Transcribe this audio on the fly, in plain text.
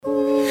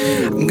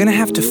I'm gonna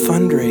have to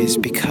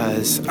fundraise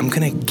because I'm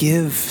gonna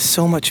give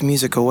so much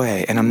music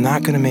away, and I'm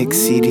not gonna make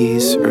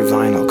CDs or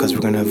vinyl because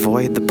we're gonna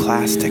avoid the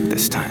plastic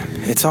this time.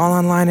 It's all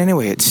online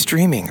anyway. It's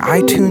streaming.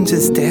 iTunes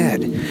is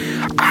dead.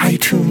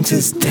 iTunes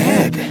is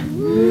dead.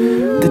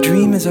 The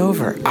dream is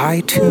over.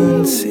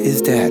 iTunes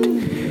is dead.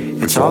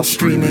 It's all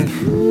streaming.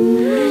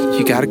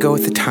 You gotta go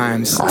with the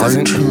times. It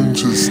doesn't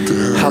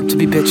help to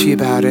be bitchy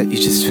about it. You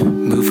just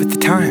move with the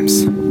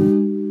times.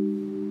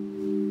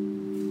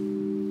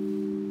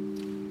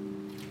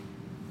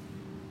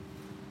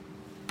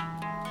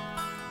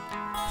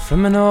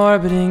 From an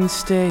orbiting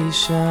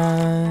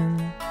station,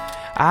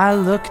 I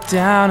look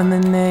down on the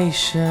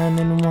nation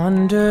and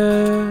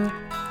wonder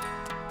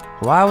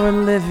why we're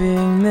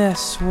living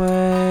this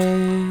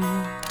way.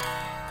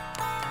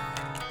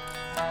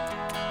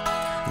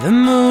 The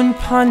moon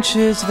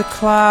punches the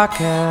clock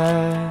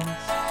as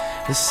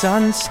the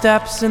sun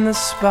steps in the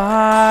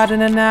spot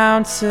and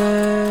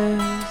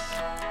announces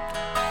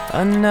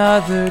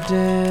another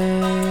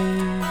day.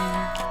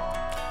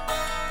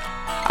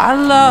 I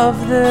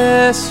love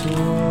this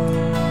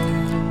world,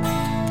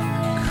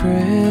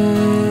 crazy,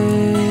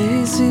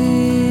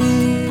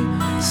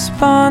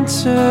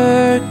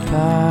 sponsored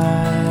by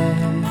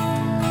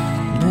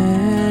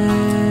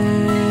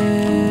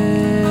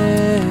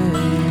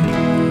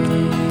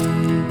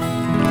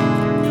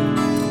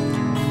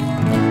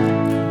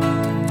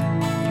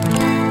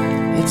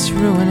it's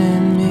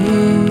ruining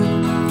me,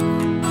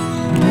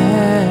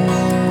 maybe.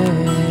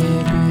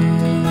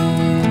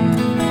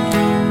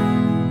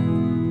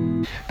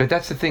 But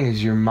that's the thing,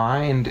 is your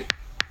mind,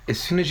 as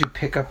soon as you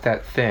pick up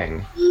that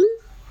thing,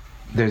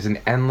 there's an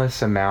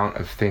endless amount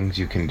of things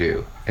you can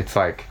do. It's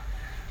like,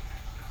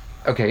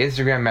 okay,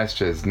 Instagram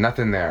messages,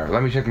 nothing there.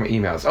 Let me check my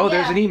emails. Oh, yeah,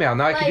 there's an email.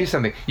 Now I can do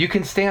something. You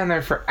can stay on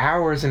there for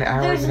hours and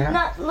hours and hours.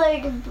 Not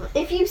like,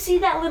 if you see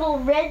that little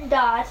red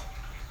dot,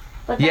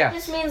 but that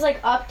just means like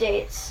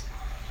updates.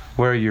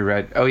 Where are you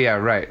read? Oh yeah,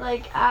 right.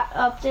 Like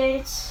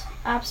updates,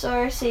 App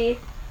Store, see,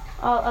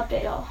 I'll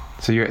update all.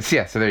 So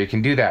so there you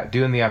can do that,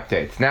 doing the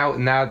updates. Now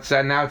it's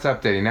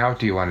updating. Now what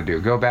do you want to do?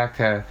 Go back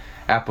to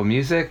Apple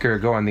Music or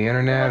go on the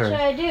internet? What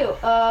should I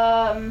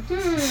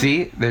do?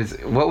 See,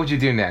 what would you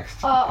do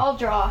next? I'll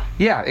draw.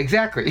 Yeah,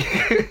 exactly.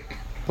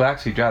 Well,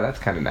 actually, draw. That's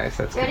kind of nice.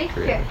 That's ready.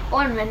 Here,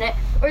 1 minute.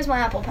 Where's my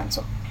Apple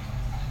Pencil?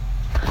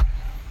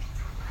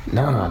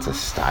 No one wants a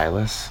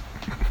stylus.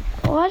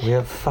 What? We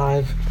have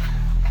 5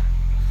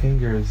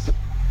 fingers.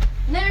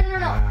 No.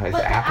 Is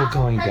Apple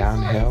going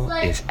downhill?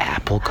 Is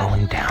Apple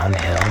going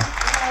downhill?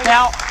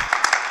 Now,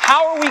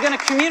 how are we going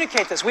to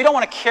communicate this? We don't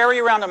want to carry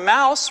around a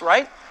mouse,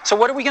 right? So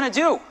what are we going to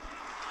do?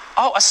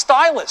 Oh, a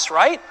stylus,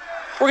 right?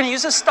 We're going to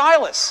use a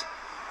stylus.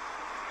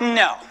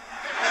 No.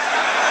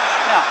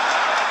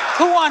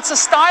 Who wants a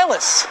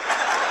stylus?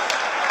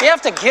 You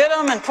have to get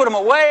them and put them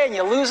away and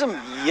you lose them.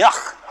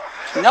 Yuck.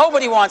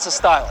 Nobody wants a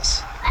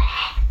stylus.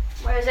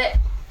 Where is it?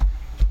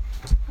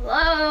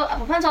 Hello,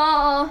 Apple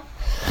Pencil.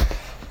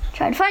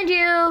 Trying to find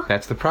you.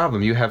 That's the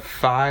problem. You have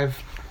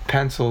 5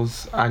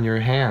 pencils on your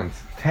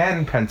hands.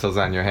 10 pencils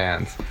on your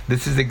hands.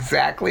 This is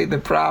exactly the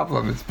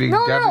problem. It's being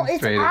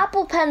demonstrated. No, it's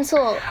Apple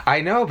Pencil. I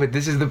know, but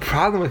this is the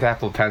problem with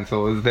Apple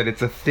Pencil, is that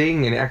it's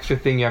an extra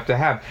thing you have to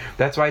have.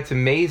 That's why it's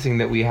amazing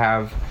that we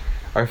have,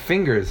 our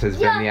fingers has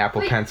been the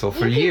Apple Pencil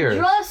for years.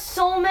 You can draw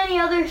so many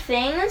other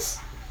things.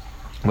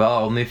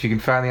 Well, only if you can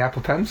find the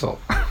Apple Pencil.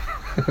 Wait,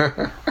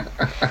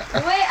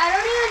 I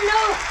don't even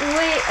know.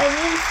 Wait, I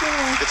need to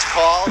see. It's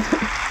called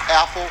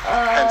Apple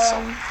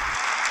Pencil.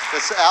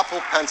 This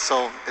Apple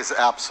Pencil is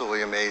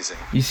absolutely amazing.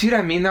 You see what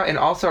I mean, though? And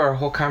also our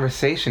whole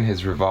conversation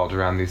has revolved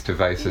around these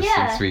devices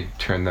since we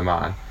turned them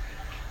on.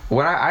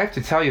 I have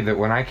to tell you that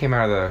when I came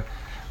out of the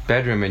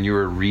bedroom and you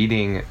were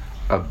reading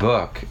a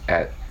book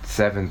at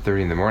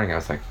 7:30 in the morning, I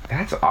was like,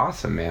 that's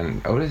awesome, man.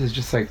 And Otis is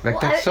just like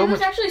that's so much.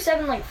 It was actually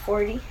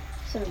 7:40.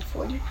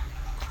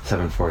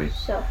 7:40.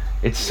 So.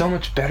 It's so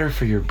much better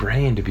for your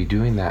brain to be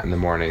doing that in the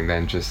morning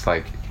than just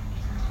like...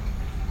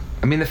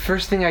 I mean, the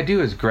first thing I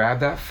do is grab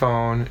that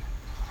phone,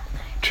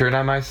 turn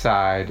on my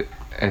side,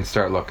 and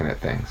start looking at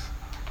things.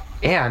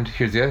 And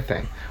here's the other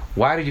thing.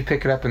 Why did you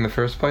pick it up in the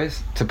first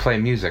place? To play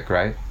music,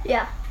 right?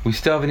 Yeah. We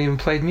still haven't even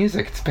played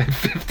music. It's been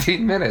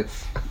 15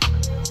 minutes.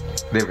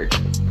 There we go.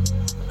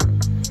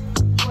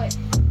 Wait.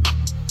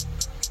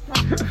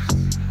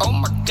 Oh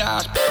my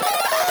gosh.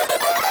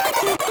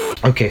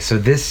 Okay, so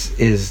this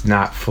is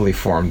not fully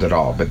formed at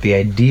all, but the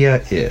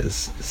idea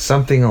is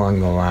something along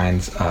the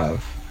lines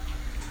of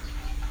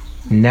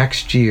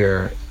next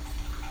year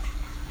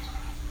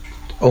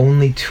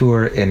only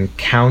tour in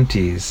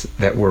counties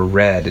that were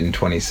red in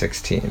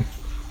 2016.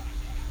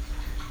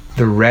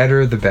 The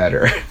redder the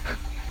better.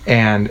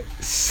 And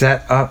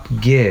set up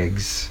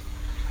gigs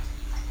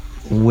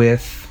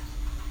with...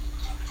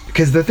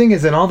 Because the thing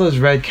is, in all those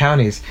red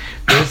counties,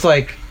 there's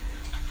like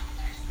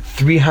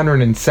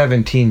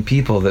 317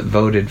 people that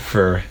voted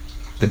for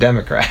the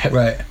Democrat.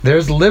 Right.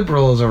 There's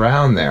liberals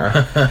around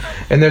there.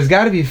 And there's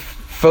got to be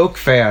folk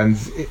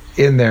fans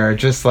in there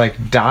just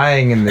like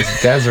dying in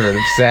this desert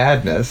of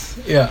sadness.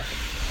 Yeah.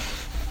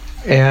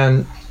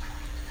 And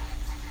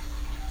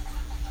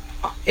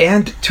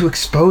and to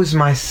expose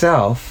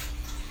myself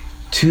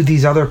to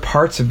these other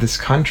parts of this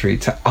country,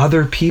 to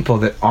other people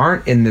that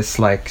aren't in this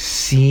like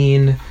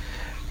scene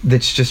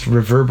that's just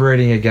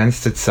reverberating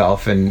against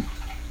itself and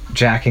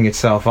jacking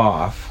itself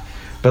off,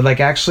 but like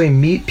actually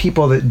meet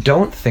people that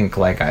don't think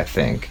like I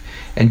think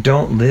and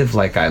don't live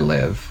like I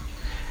live.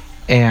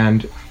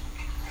 And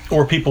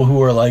or people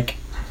who are like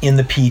in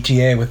the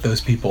PTA with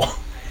those people.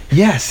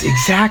 Yes,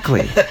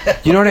 exactly.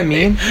 You know what I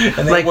mean?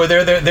 And they, like, where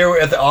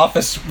they're at the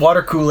office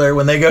water cooler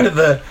when they go to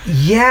the...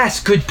 Yes,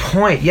 good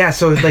point. Yeah,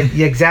 so like,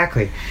 yeah,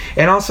 exactly.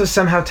 And also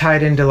somehow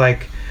tied into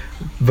like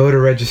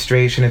voter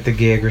registration at the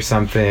gig or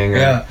something.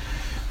 Yeah.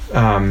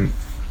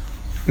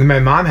 My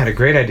mom had a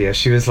great idea.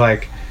 She was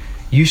like,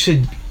 you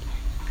should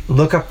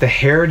look up the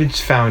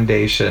Heritage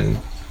Foundation.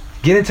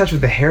 Get in touch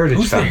with the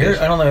Heritage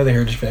Foundation. I don't know who the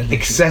Heritage Foundation is.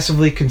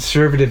 Excessively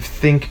conservative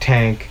think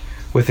tank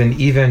with an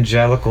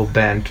evangelical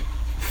bent,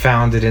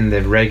 founded in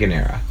the Reagan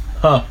era.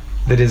 Huh.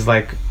 That is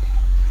like,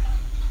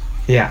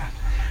 yeah.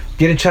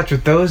 Get in touch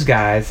with those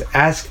guys,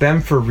 ask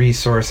them for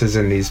resources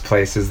in these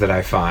places that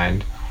I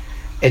find,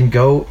 and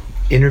go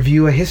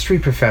interview a history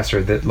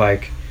professor that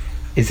like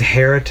is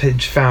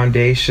Heritage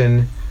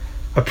Foundation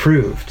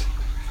approved.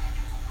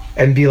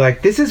 And be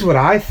like, this is what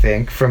I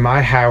think from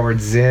my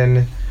Howard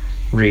Zinn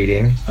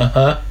reading.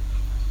 Tell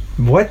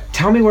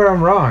me where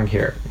I'm wrong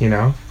here, you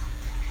know?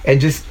 And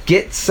just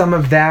get some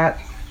of that,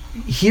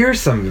 hear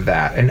some of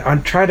that,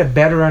 and try to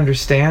better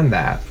understand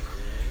that.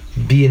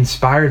 Be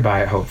inspired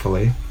by it,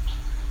 hopefully.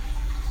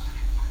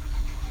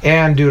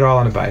 And do it all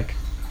on a bike.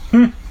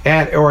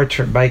 Or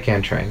a bike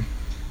and train.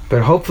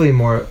 But hopefully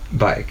more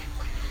bike.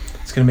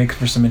 It's going to make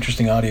for some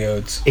interesting audio.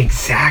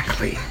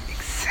 Exactly.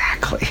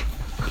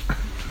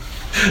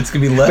 It's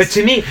going to be less... But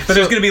to me... But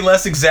there's going to be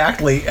less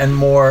exactly and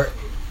more...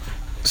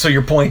 So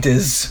your point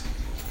is...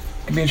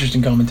 It could be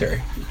interesting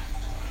commentary.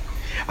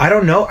 I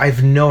don't know. I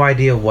have no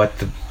idea what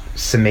the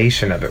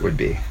summation of it would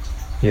be,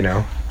 you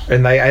know?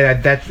 And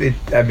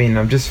I mean,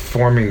 I'm just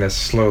forming this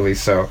slowly,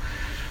 so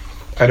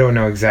I don't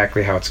know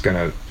exactly how it's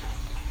gonna...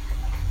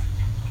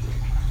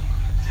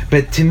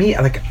 But to me,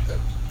 like,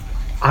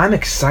 I'm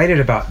excited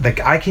about...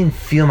 Like, I can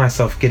feel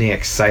myself getting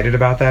excited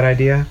about that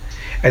idea,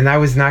 and I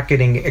was not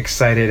getting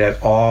excited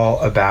at all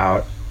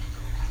about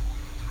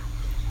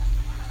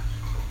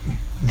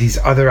these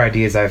other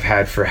ideas I've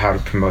had for how to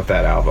promote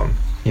that album.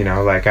 You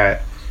know, like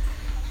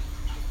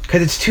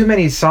because it's too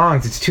many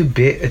songs, it's too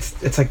big,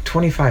 it's like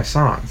 25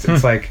 songs.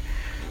 It's like,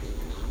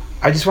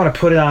 I just want to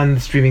put it on the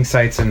streaming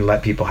sites and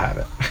let people have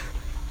it.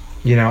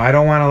 You know, I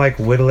don't want to like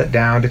whittle it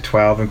down to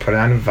 12 and put it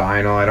on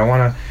vinyl. I don't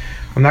want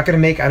to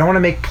make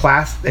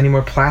any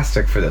more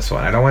plastic for this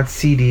one. I don't want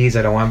CDs,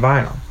 I don't want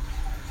vinyl.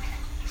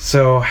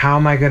 So how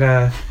am I going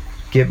to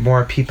get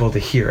more people to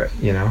hear it,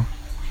 you know?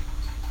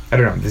 I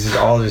don't know, this is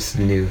all just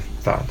new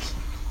thoughts.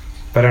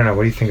 But I don't know,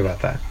 what do you think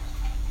about that?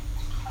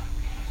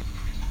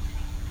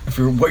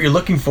 What you're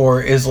looking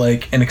for is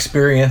like an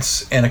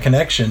experience and a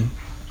connection,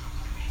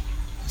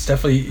 it's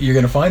definitely, you're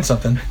going to find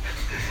something.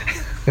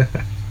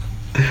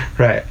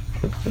 Right.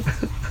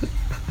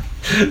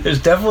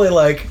 There's definitely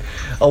like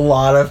a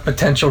lot of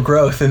potential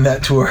growth in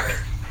that tour.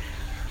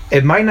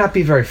 It might not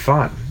be very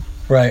fun.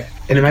 Right.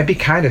 And it might be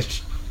kind of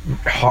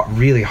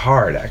really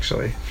hard,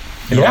 actually,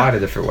 in a lot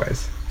of different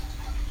ways.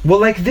 Well,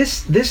 like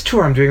this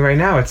tour I'm doing right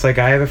now, it's like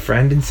I have a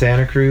friend in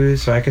Santa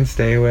Cruz so I can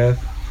stay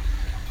with.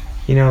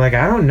 You know, like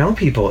I don't know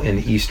people in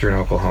eastern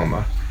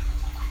Oklahoma.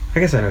 I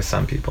guess I know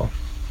some people.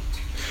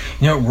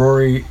 You know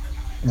what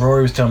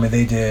Rory was telling me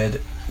they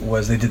did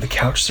the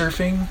couch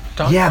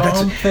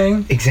surfing.com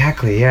thing.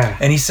 Exactly, yeah.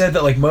 And he said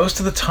that like most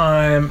of the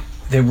time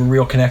there were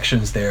real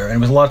connections there. And it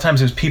was a lot of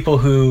times it was people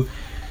who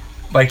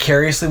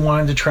vicariously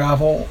wanted to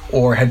travel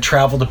or had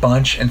traveled a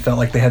bunch and felt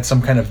like they had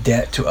some kind of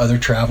debt to other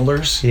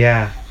travelers.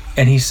 Yeah.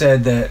 And he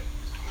said that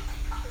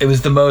it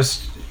was the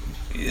most,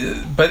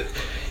 but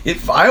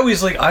I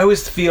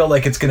always feel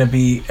like it's going to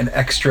be an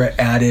extra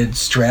added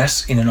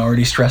stress in an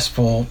already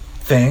stressful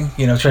thing,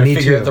 you know, trying to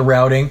figure out the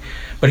routing.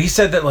 But he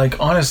said that like,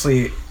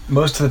 honestly,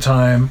 most of the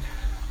time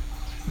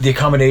the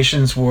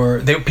accommodations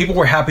people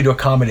were happy to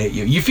accommodate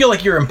you. You feel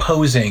like you're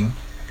imposing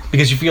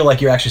because you feel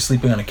like you're actually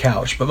sleeping on a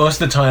couch. But most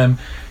of the time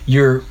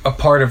you're a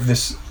part of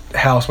this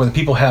house where the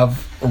people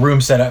have a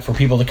room set up for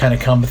people to kind of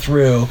come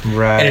through.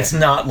 Right. And it's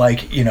not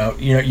like,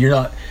 you're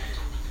not...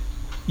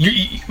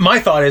 my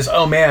thought is,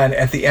 oh man,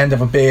 at the end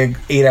of a big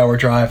 8-hour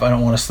drive, I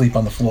don't want to sleep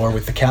on the floor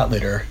with the cat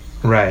litter.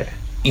 Right.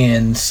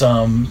 In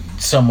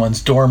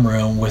someone's dorm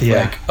room with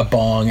like a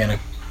bong and a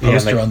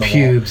poster on the wall.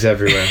 Pubes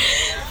everywhere.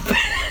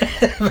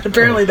 But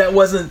apparently that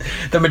wasn't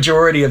the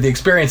majority of the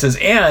experiences,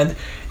 and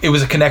it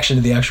was a connection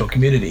to the actual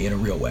community in a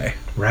real way.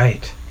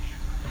 Right.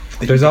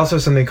 There's also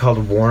something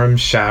called warm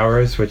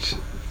showers, which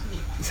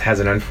has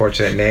an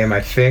unfortunate name, I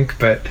think,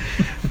 but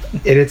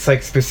it's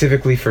like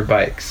specifically for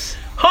bikes.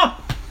 Huh.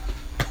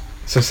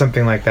 So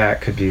something like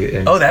that could be...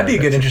 that'd be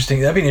an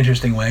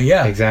interesting way,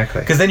 yeah.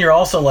 Exactly. Because then you're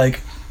also like,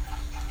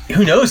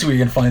 who knows who you're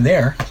going to find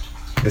there?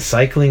 The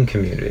cycling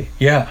community.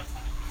 Yeah.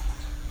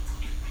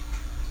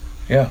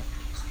 Yeah.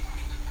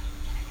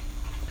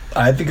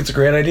 I think it's a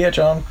great idea,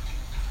 John.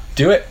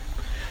 do it.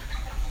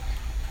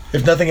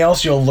 If nothing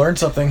else, you'll learn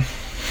something.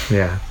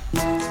 Yeah.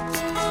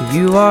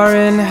 You are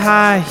in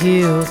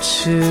high-heeled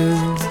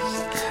shoes,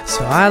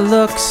 so I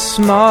look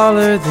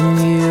smaller than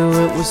you.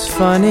 It was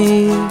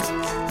funny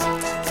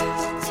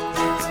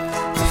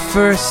the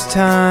first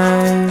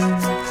time.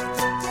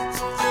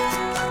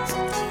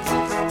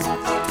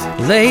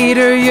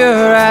 Later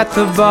you're at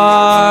the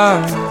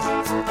bar,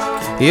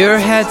 your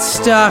head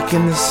stuck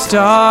in the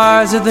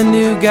stars of the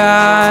new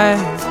guy.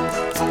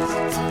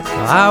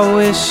 I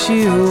wish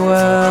you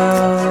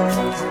well,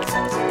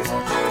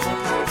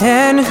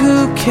 and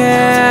who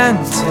can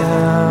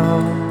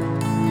tell,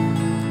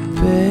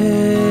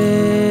 baby,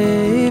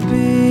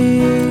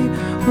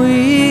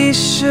 we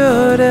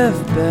should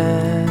have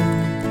been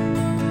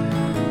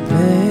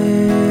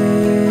maybe.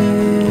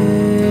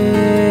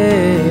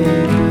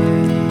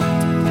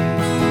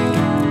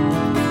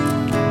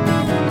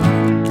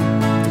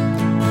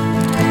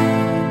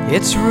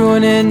 It's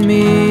ruining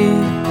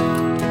me,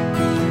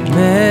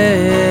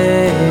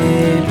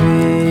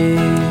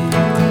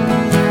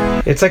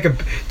 It's like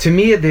to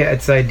me,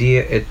 it's the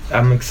idea.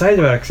 I'm excited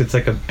about it because it's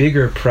like a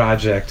bigger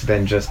project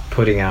than just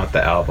putting out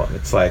the album.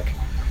 It's like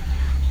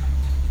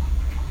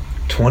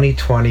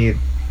 2020. I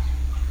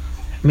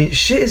mean,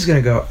 shit is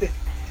gonna go.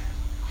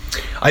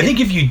 I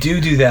think if you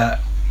do that,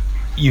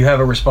 you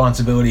have a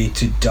responsibility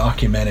to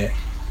document it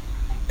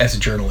as a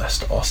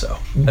journalist also.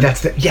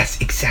 Yes,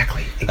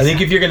 exactly. I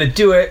think if you're going to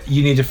do it,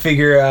 you need to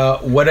figure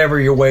out whatever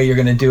your way you're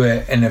going to do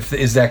it. And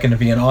is that going to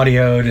be an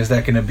audio? Is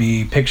that going to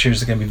be pictures?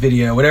 Is it going to be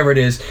video? Whatever it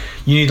is,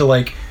 you need to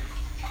like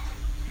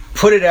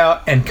put it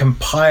out and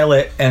compile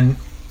it and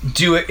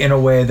do it in a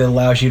way that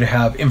allows you to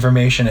have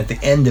information at the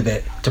end of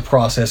it to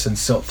process and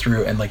silt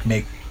through and like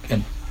make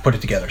and put it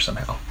together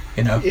somehow.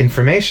 You know,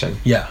 information.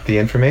 Yeah, the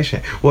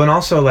information. Well, and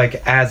also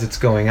like as it's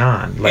going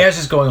on, like as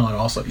it's going on,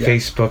 also yeah.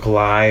 Facebook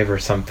Live or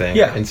something.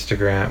 Yeah,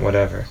 Instagram,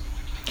 whatever.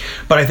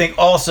 But I think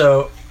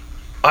also,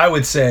 I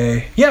would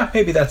say, yeah,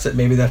 maybe that's it.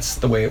 Maybe that's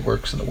the way it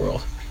works in the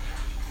world.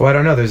 Well, I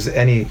don't know. There's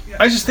any.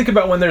 I just think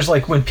about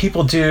when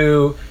people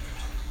do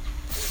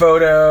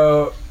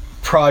photo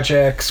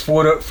projects,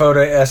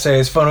 photo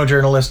essays,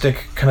 photojournalistic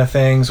kind of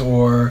things,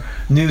 or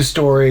news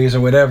stories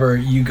or whatever.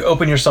 You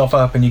open yourself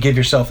up and you give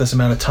yourself this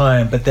amount of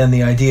time, but then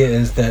the idea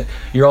is that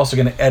you're also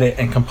going to edit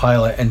and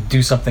compile it and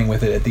do something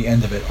with it at the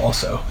end of it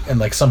also, and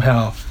like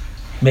somehow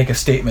make a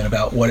statement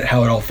about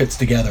how it all fits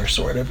together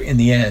sort of in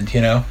the end, you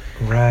know?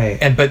 Right.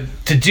 But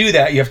to do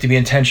that, you have to be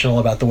intentional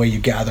about the way you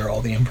gather all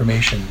the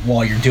information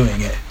while you're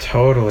doing it.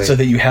 Totally. So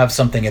that you have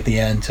something at the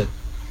end to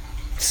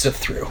sift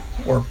through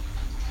or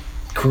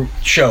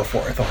show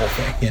for it, the whole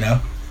thing, you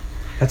know?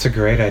 That's a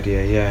great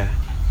idea, yeah.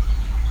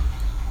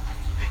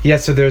 Yeah,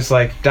 so there's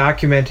like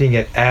documenting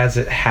it as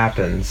it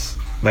happens,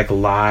 like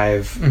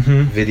live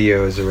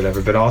videos or whatever,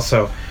 but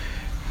also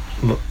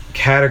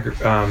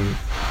cataloging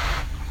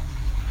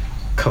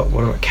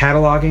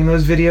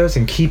those videos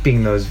and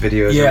keeping those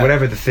videos or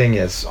whatever the thing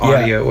is,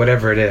 audio,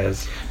 whatever it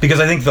is.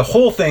 Because I think the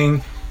whole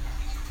thing,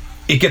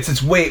 it gets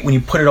its weight when you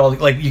put it all,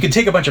 like you can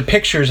take a bunch of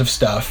pictures of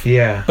stuff,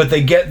 but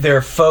they get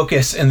their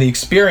focus and the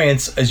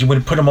experience as you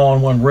would put them all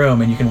in one room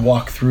and you can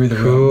walk through the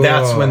room.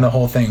 That's when the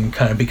whole thing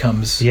kind of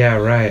becomes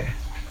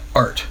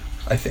art,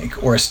 I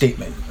think, or a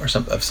statement or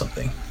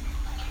something,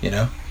 you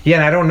know? Yeah,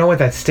 and I don't know what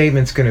that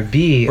statement's going to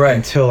be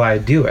until I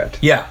do it.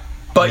 Yeah,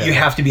 but you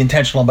have to be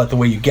intentional about the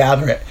way you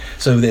gather it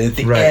so that at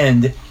the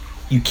end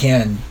you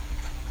can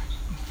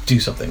do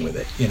something with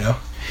it, you know?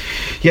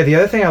 Yeah, the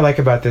other thing I like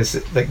about this,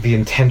 like the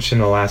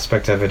intentional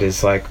aspect of it,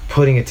 is like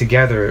putting it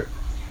together.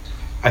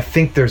 I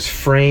think there's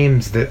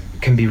frames that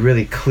can be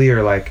really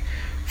clear, like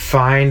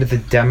find the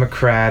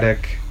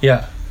democratic.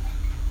 Yeah.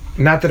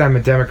 Not that I'm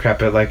a Democrat,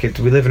 but like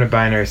we live in a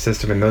binary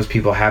system, and those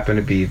people happen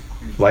to be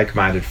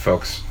like-minded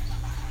folks.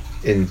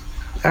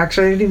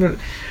 Actually, I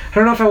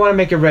don't know if I want to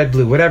make it red,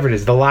 blue, whatever it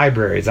is. The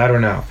libraries, I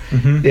don't know.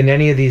 In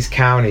any of these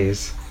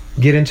counties.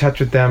 Get in touch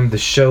with them. The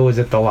show is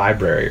at the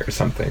library or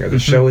something, or the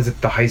show is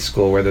at the high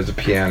school where there's a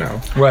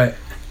piano,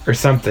 or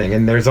something.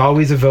 And there's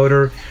always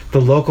the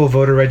local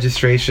voter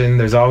registration.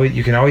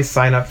 You can always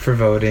sign up for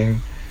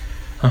voting,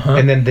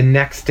 and then the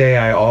next day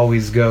I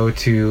always go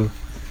to,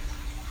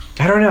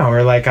 I don't know,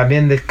 or like I'm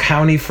in the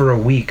county for a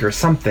week or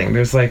something.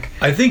 There's like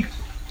I think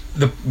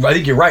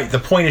you're right. The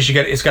point is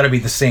it's got to be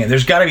the same.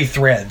 There's got to be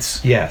threads.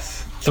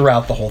 Yes.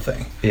 Throughout the whole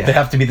thing. Yeah. They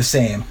have to be the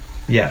same.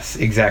 Yes,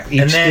 exactly.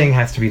 Each thing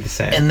has to be the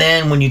same. And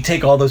then when you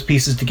take all those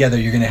pieces together,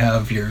 you're going to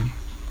have your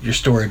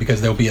story,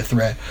 because there'll be a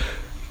thread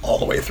all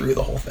the way through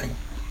the whole thing.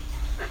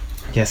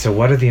 Yeah, so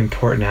what are the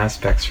important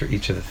aspects for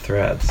each of the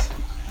threads?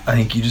 I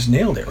think you just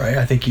nailed it, right?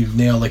 I think you've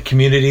nailed like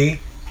community.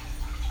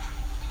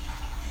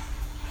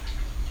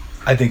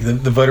 I think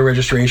the voter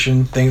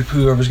registration thing,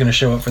 whoever's going to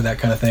show up for that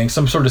kind of thing,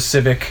 some sort of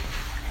civic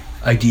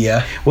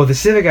idea. Well, the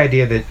civic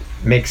idea that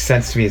makes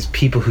sense to me is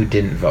people who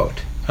didn't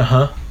vote.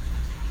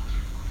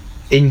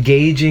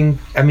 Engaging,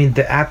 I mean,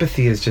 the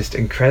apathy is just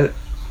incredible,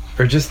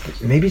 or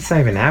just, maybe it's not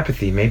even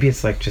apathy, maybe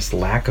it's like just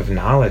lack of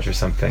knowledge or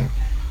something,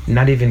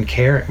 not even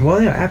caring.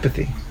 Well, yeah,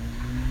 apathy.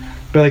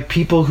 But like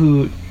people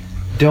who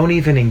don't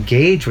even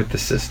engage with the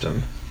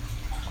system,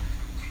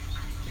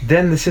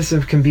 then the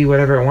system can be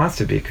whatever it wants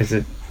to be, because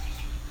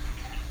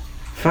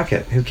fuck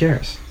it, who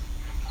cares?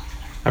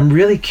 I'm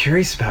really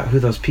curious about who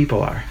those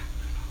people are.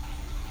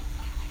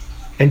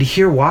 And to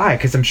hear why,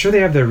 because I'm sure they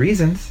have their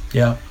reasons.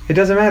 Yeah. It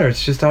doesn't matter.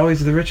 It's just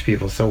always the rich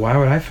people. So why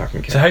would I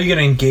fucking care? So how are you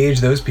going to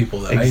engage those people,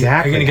 though? Exactly.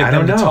 How are you going to get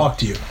them to talk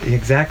to you?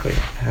 Exactly.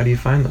 How do you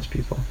find those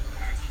people?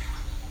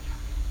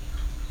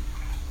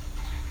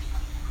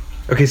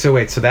 Okay, so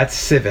wait. So that's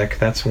civic.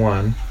 That's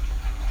one.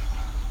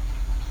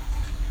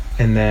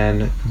 And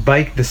then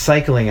the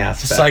cycling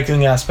aspect. The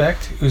cycling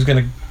aspect. Who's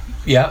going to...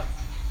 Yeah.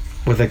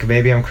 With like,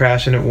 maybe I'm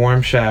crashing at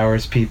warm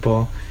showers,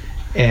 people.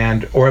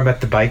 Or I'm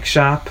at the bike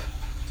shop.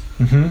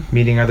 Mm-hmm.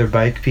 Meeting other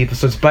bike people.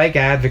 So it's bike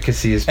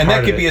advocacy is part of it.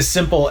 And that could be as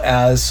simple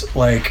as,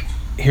 like,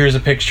 here's a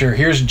picture.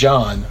 Here's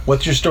John.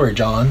 What's your story,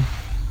 John?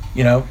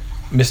 You know,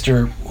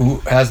 Mr. who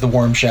has the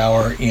warm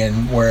shower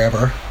in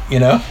wherever, you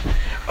know?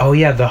 Oh,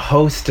 yeah, the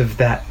host of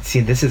that.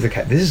 See, this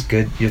is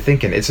good. You're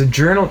thinking. It's a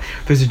journal.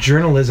 There's a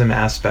journalism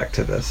aspect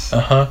to this.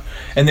 Uh-huh.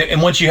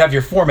 And once you have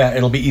your format,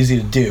 it'll be easy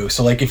to do.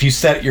 So, like, if you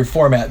set your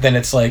format, then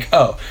it's like,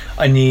 oh,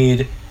 I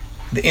need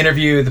the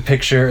interview, the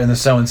picture, and the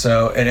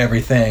so-and-so, and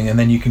everything, and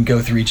then you can go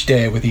through each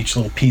day with each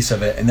little piece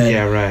of it, and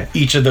then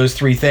each of those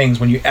three things,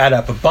 when you add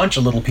up a bunch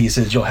of little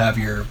pieces, you'll have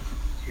your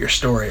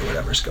story or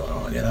whatever's going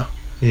on, you know?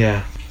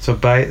 Yeah.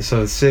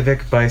 So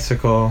civic,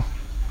 bicycle,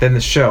 then the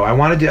show. I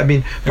want to do, I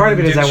mean, part of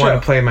it is I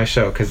want to play my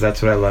show, because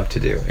that's what I love to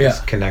do, is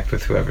connect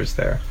with whoever's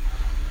there.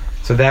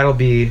 So that'll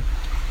be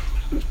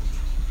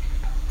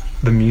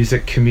the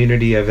music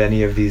community of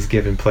any of these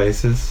given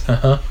places.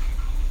 Uh-huh.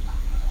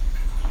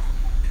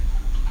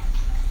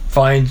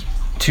 Find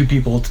two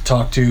people to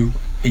talk to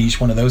each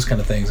one of those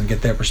kind of things and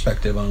get their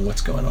perspective on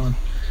what's going on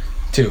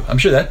too. I'm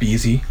sure that'd be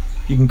easy.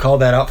 You can call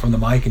that out from the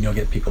mic and you'll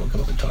get people to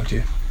come up and talk to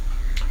you.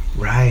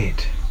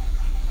 Right.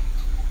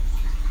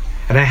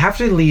 And I have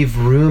to leave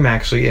room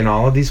actually in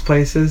all of these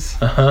places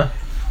to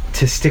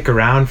stick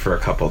around for a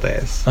couple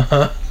days.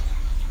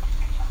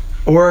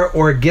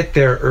 Or get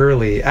there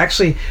early.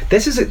 Actually,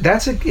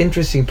 that's an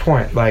interesting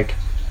point. Like,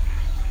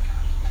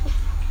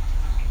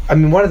 I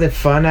mean, one of the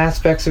fun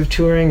aspects of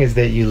touring is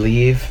that you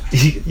leave,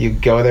 you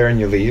go there and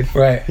you leave.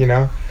 Right. You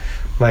know?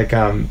 Like,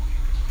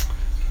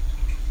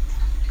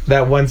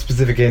 that one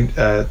specific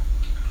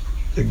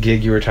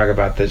gig you were talking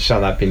about that shall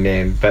not be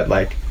named, but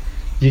like,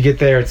 you get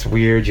there, it's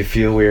weird, you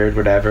feel weird,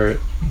 whatever.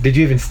 Did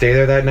you even stay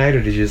there that night,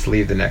 or did you just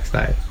leave the next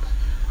night?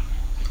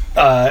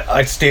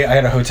 I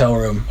had a hotel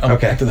room. I went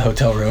back to the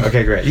hotel room.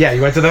 Okay, great. Yeah,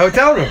 you went to the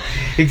hotel room.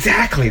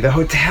 Exactly, the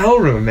hotel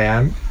room,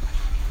 man.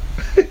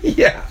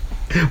 Yeah.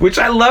 Which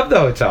I love the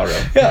hotel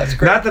room. Yeah, it's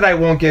great. Not that I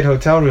won't get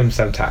hotel rooms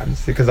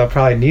sometimes, because I'll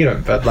probably need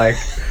them, but like,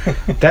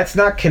 that's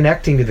not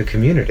connecting to the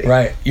community.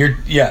 Right. You're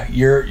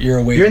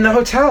away. You're in the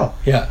hotel.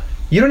 Yeah.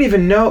 You don't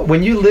even know,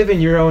 when you live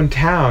in your own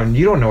town,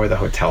 you don't know where the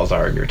hotels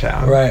are in your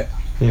town. Right.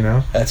 You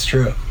know? That's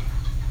true.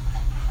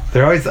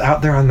 They're always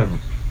out there on the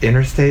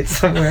interstate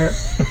somewhere.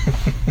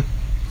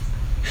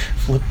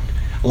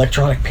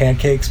 Electronic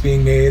pancakes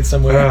being made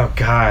somewhere. Oh,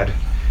 God.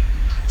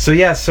 So,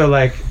 yeah, so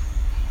like,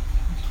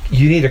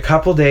 you need a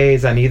couple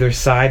days on either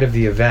side of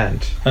the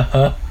event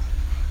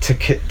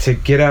to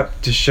get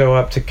up, to show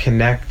up, to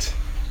connect,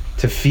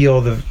 to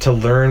feel to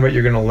learn what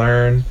you're going to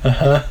learn,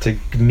 to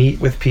meet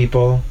with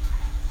people,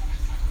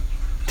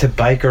 to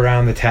bike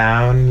around the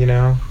town, you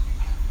know,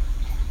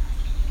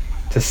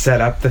 to set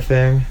up the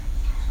thing.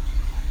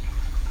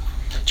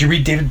 Did you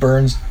read David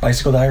Byrne's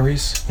Bicycle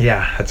Diaries?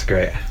 Yeah, that's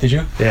great. Did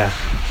you? Yeah.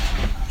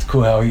 It's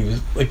cool how he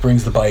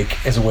brings the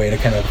bike as a way to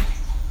kind of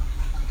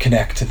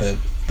connect to the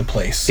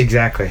place.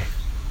 Exactly.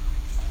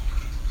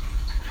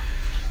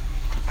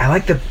 I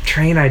like the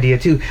train idea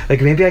too. Like,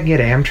 maybe I can get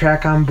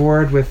Amtrak on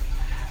board with,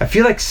 I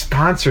feel like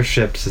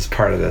sponsorships is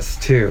part of this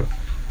too,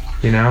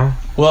 you know?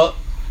 Well,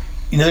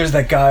 you know, there's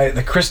that guy,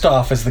 the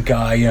Christoph is the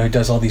guy, you know, who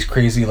does all these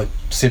crazy like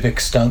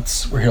civic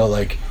stunts where he'll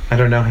like, I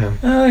don't know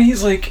him.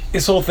 He's like,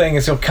 his whole thing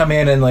is he'll come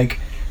in and like,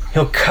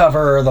 he'll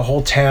cover the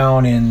whole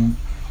town in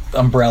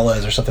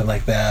umbrellas or something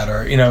like that,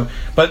 or, you know,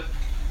 but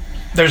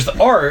there's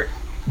the art,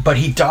 but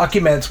he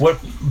documents,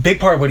 big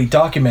part of what he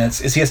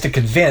documents is he has to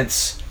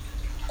convince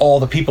all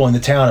the people in the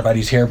town about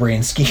his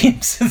harebrained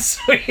schemes, and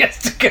so he has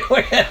to go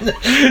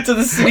in to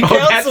the city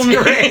council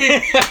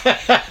meeting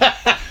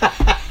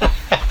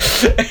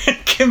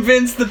and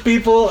convince the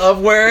people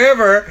of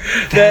wherever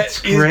that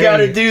he's got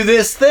to do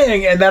this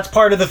thing, and that's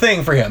part of the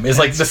thing for him. Is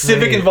like the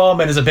civic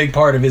involvement is a big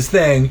part of his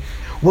thing.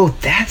 Well,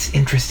 that's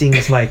interesting.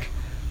 Is like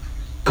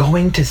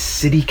going to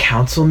city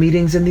council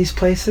meetings in these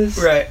places,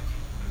 right?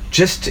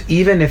 Just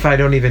even if I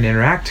don't even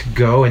interact,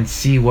 go and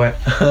see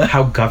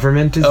how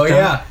government is done.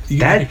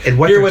 Yeah, And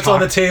what hear what's on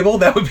the table.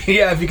 That would be,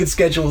 if you could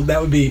schedule, that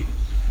would be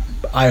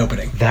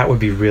eye-opening. That would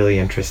be really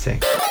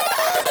interesting.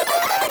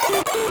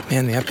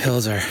 Man, the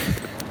uphills are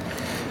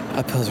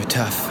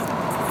tough.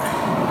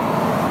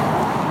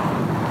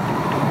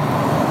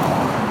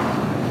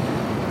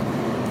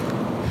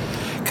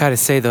 Gotta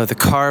say though, the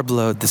carb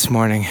load this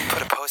morning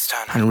put a post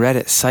on on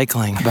Reddit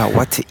cycling about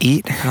what to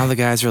eat, and all the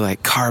guys are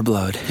like, carb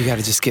load. You got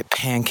to just get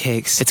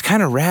pancakes. It's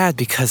kind of rad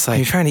because like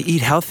you're trying to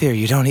eat healthier.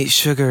 You don't eat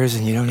sugars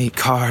and you don't eat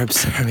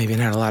carbs, or maybe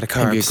not a lot of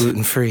carbs. Maybe you're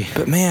gluten-free.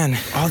 But man,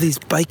 all these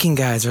biking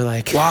guys are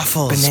like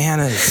waffles,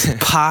 bananas,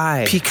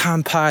 pie,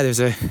 pecan pie. There's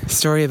a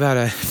story about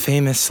a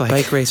famous like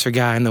bike racer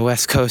guy on the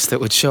West Coast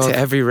that would show up to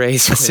every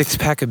race with a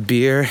 6-pack of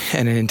beer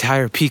and an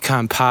entire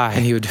pecan pie,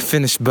 and he would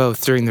finish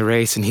both during the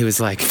race, and he was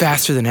like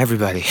faster than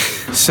everybody.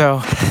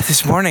 So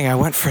this morning I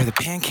went for the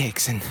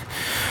pancakes, and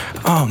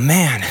oh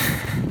man,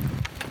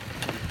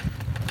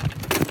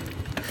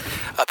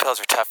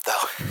 uphills are tough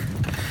though.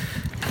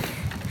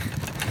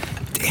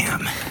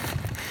 Damn.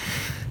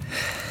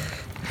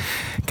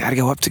 Gotta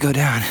go up to go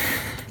down.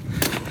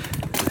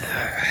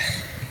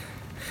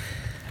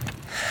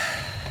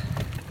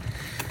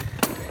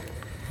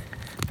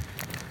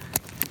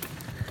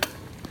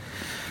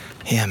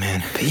 Yeah,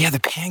 man. But yeah, the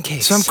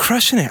pancakes. So I'm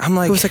crushing it. I'm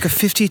like, it was like a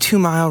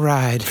 52-mile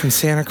ride from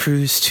Santa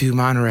Cruz to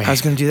Monterey. I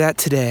was going to do that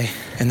today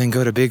and then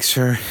go to Big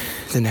Sur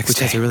the next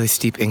day, which has a really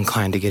steep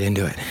incline to get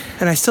into it.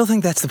 And I still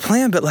think that's the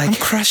plan, but like, I'm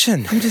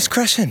crushing. I'm just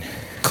crushing.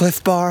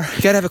 Cliff Bar.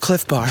 You gotta have a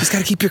Cliff Bar. You just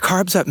gotta keep your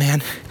carbs up,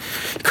 man.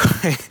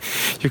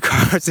 Your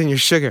carbs and your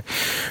sugar.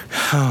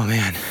 Oh,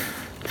 man.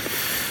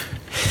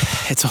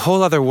 It's a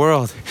whole other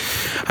world.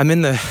 I'm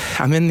in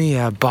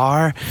the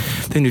bar,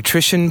 the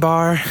nutrition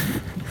bar.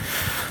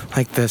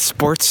 Like the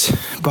sports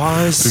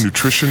bars. The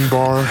nutrition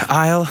bar.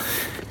 Aisle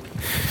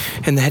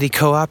in the Hetty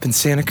Co-op in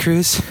Santa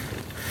Cruz.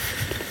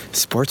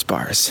 Sports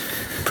bars.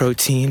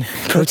 Protein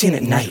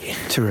at night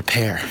to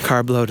repair.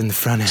 Carb load in the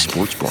front end.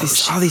 Sports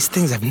bars. All these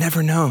things I've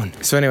never known.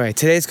 So anyway,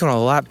 today's going a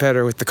lot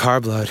better with the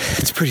carb load.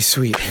 It's pretty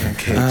sweet.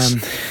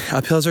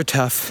 Uphills are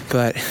tough,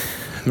 but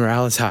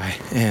morale is high.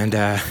 And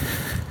I'm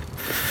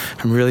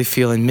really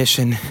feeling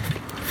Mission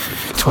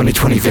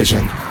 2020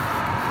 vision.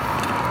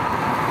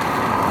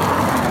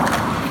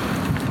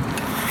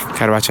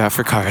 Gotta watch out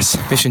for cars.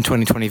 Mission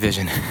 2020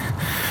 vision.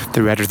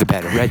 The redder the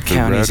better. Red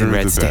counties and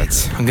red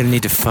states. I'm gonna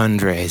need to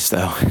fundraise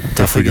though.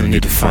 Definitely gonna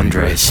need to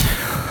fundraise.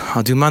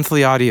 I'll do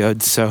monthly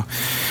audiodes, so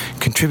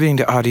contributing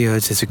to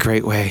audiodes is a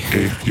great way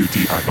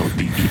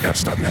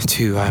AUDIODES.net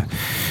to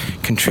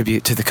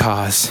contribute to the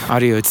cause.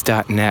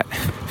 Audiodes.net.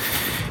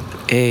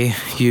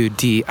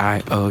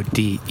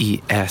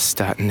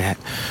 AUDIODES.net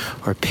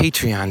or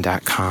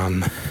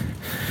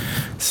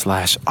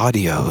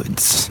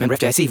patreon.com/audiodes. Member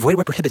FDIC, void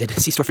where prohibited.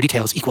 See store for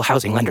details. Equal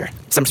housing lender.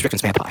 Some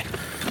restrictions may apply.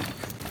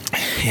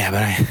 Yeah,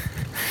 but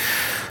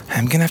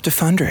I'm gonna have to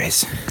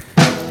fundraise.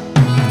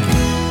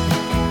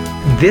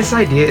 This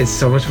idea is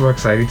so much more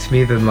exciting to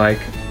me than like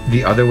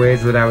the other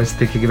ways that I was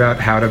thinking about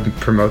how to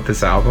promote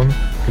this album.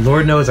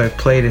 Lord knows I've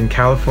played in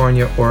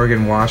California,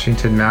 Oregon,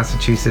 Washington,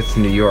 Massachusetts,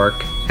 New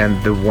York,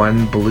 and the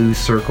one blue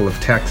circle of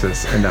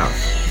Texas enough.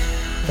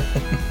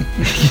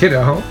 You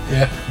know?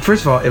 Yeah.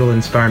 First of all, it'll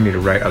inspire me to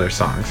write other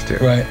songs too.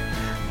 Right.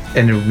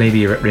 And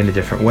maybe in a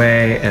different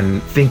way,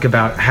 and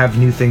have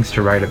new things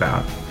to write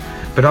about.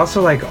 But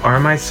also, like, are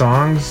my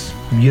songs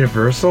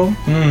universal?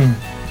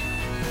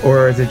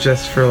 Or is it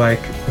just for like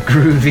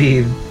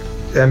groovy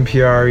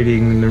NPR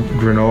eating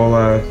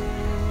granola,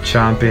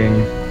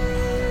 chomping,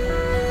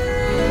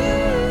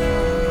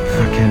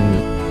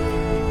 fucking...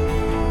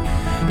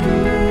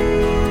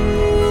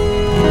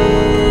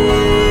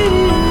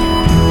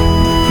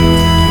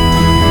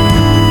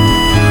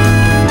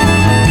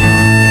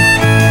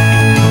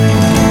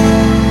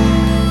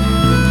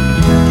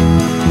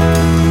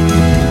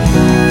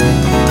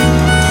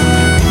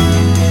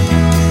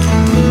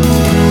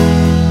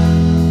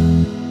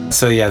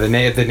 So yeah, the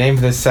name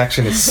of this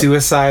section is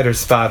Suicide or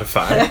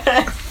Spotify.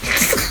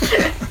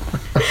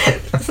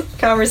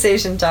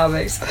 Conversation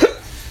topics.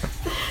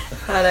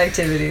 Hot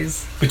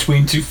activities.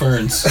 Between two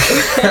ferns.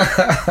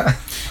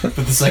 But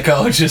the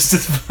psychologist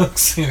is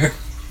folks here.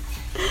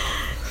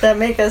 That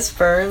make us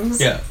ferns?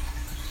 Yeah.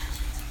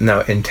 No,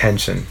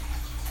 intention.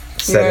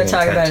 You want to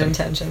talk about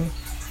intention.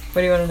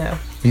 What do you want to know?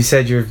 You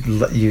said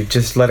you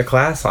just led a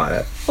class on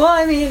it. Well,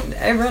 I mean,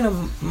 I run a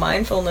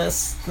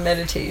mindfulness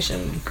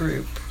meditation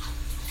group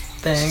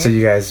thing. So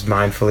you guys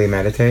mindfully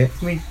meditate?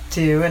 We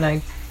do, and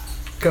I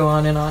go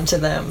on and on to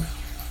them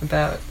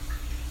about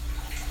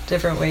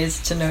different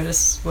ways to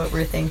notice what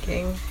we're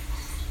thinking.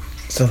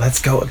 So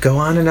let's go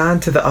on and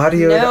on to the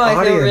audio. No, I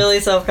audience. feel really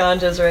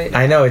self-conscious right now.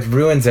 I know, it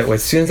ruins it.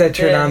 As soon as I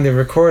turn on the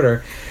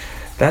recorder,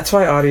 that's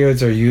why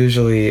audiodes are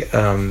usually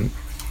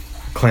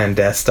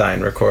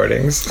clandestine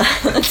recordings.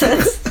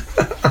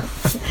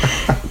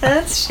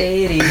 That's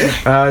shady.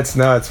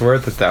 It's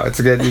worth it though. It's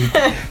good.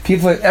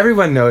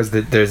 Everyone knows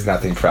that there's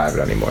nothing private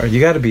anymore. You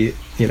got to be,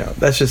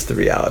 that's just the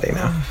reality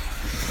now.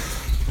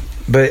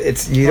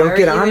 But you don't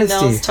get honesty. Why are you and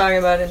Nels talking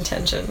about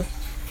intention?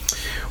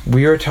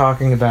 We were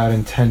talking about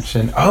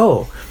intention.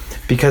 Oh,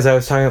 because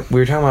we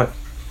were talking about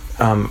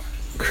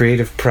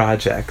creative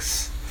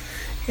projects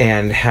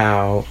and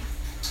how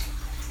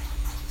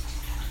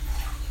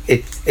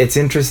it's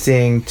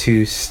interesting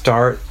to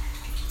start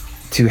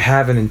to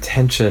have an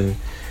intention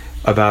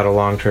about a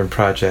long-term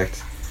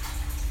project,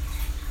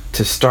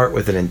 to start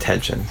with an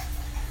intention,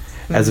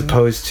 as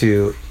opposed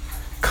to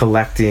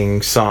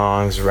collecting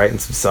songs, writing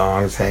some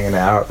songs, hanging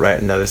out,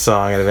 writing another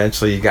song, and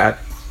eventually you got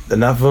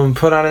enough of them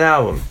put on an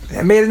album.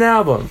 I made an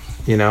album,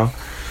 you know.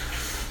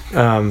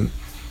 I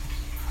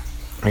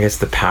guess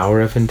the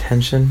power of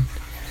intention.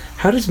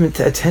 How does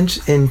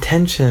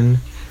intention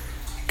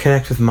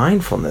connect with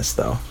mindfulness,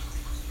 though?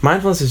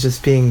 Mindfulness is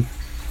just being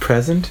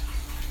present.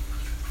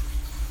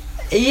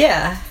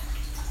 Yeah.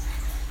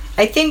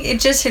 I think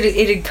it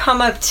had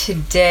come up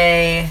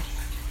today.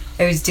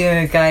 I was doing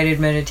a guided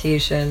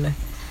meditation,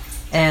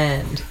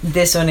 and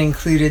this one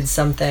included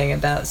something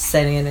about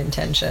setting an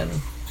intention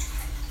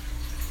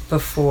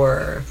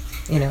before,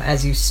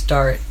 as you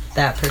start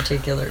that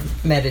particular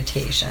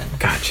meditation.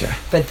 Gotcha.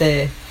 But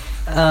this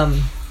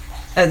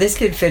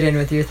could fit in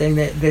with your thing.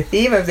 That the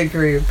theme of the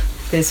group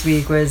this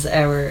week was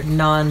our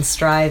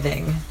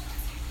non-striving.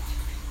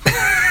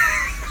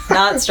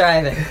 Not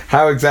striving.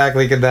 How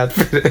exactly could that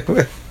fit in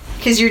with?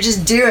 Because you're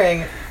just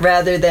doing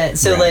rather than...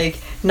 So,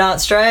 right. not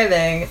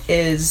striving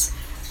is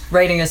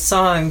writing a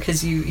song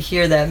because you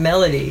hear that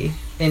melody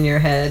in your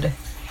head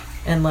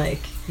and,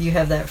 you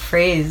have that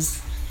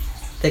phrase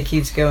that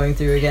keeps going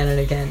through again and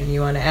again and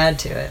you want to add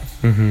to it.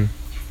 Mm-hmm.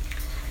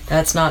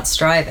 That's not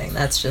striving.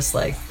 That's just,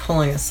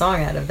 pulling a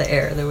song out of the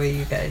air the way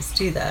you guys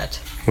do that.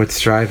 What's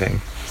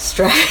striving?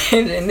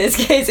 Striving, in this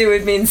case, it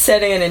would mean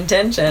setting an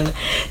intention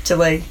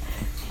to,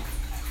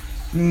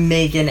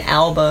 make an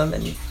album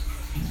and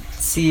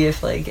see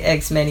if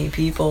X many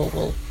people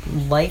will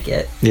like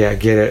it. Yeah,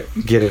 get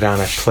it on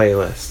a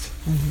playlist.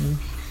 Mm-hmm.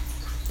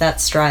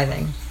 That's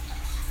striving.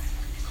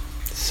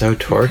 So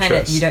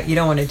torturous. You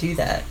don't want to do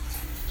that.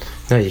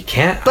 No, you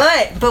can't.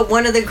 But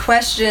one of the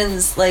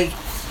questions,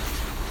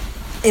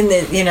 in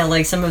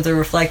the some of the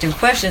reflective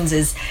questions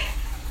is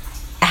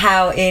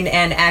how in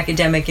an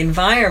academic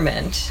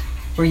environment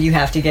where you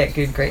have to get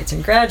good grades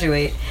and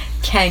graduate,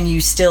 can you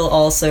still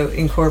also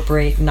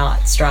incorporate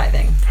not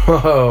striving?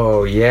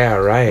 Whoa, yeah,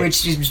 right.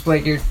 Which is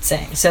what you're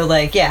saying. So,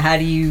 how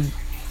do you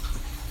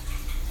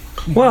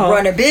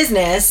run a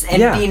business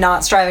and be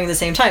not striving at the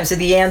same time? So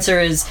the answer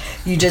is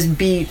you just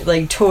be,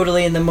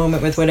 totally in the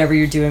moment with whatever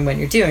you're doing when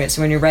you're doing it.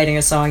 So when you're writing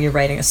a song, you're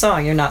writing a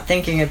song. You're not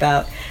thinking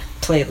about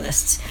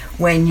playlists.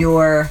 When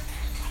you're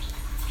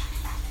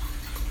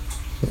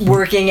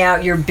working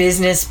out your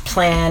business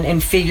plan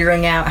and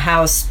figuring out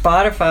how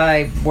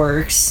Spotify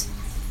works,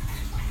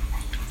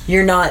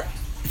 you're not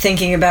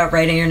thinking about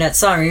writing your next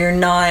song, or you're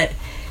not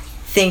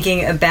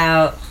thinking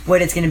about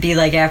what it's going to be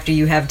like after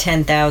you have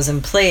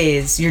 10,000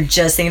 plays. You're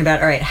just thinking about,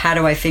 all right, how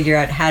do I figure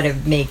out how to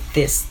make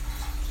this,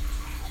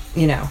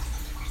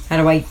 how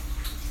do I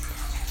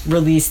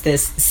release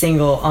this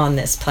single on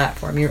this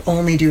platform? You're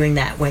only doing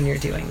that when you're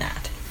doing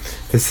that.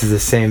 This is the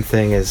same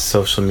thing as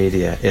social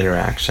media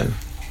interaction.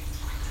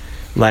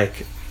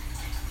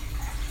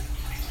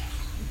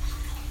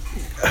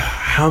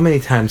 How many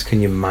times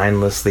can you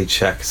mindlessly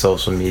check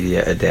social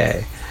media a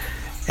day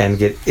and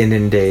get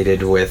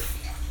inundated with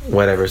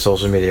whatever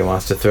social media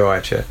wants to throw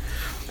at you?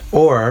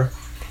 Or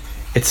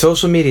it's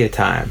social media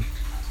time.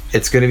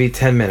 It's going to be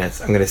 10 minutes.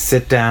 I'm going to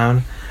sit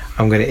down.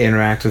 I'm going to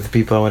interact with the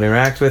people I want to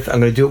interact with. I'm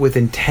going to do it with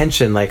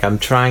intention, I'm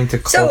trying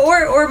to...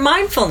 or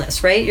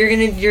mindfulness, right?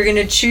 You're going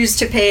to choose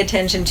to pay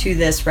attention to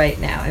this right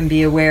now and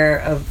be aware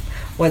of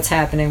what's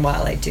happening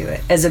while I do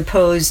it, as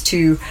opposed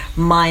to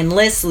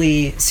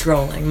mindlessly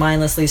scrolling,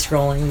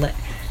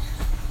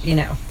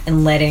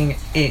 and letting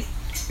it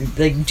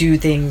do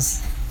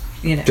things,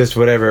 just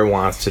whatever it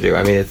wants to do.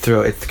 I mean,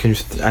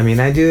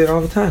 I do it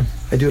all the time.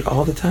 I do it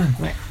all the time.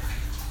 Right.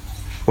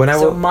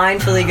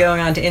 Mindfully going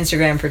onto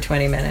Instagram for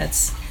 20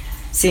 minutes,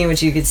 seeing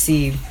what you could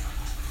see,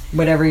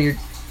 whatever you're,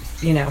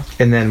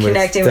 and then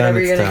connecting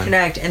whatever you're going to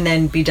connect, and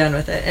then be done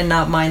with it, and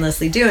not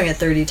mindlessly doing it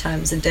 30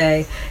 times a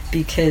day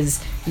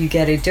because you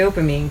get a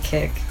dopamine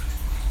kick,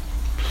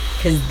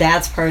 because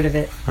that's part of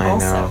it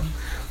also. I know.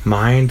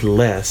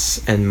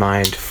 Mindless and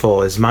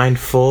mindful. Is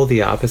mindful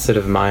the opposite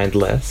of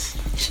mindless?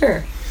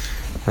 Sure.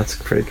 That's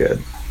pretty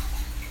good.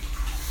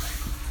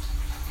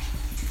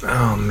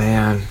 Oh,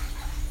 man.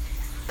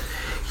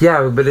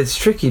 Yeah, but it's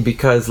tricky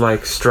because,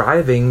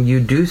 striving,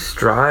 you do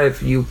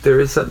strive. You're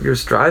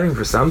striving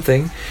for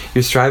something.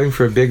 You're striving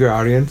for a bigger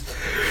audience.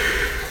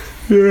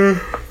 Yeah.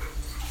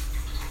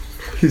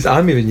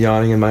 I'm even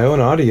yawning in my own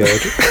audio.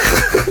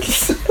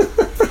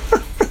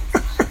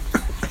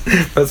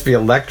 Must be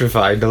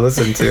electrifying to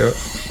listen to.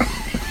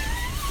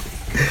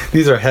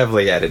 These are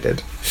heavily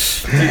edited.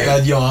 You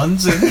got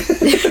yawns in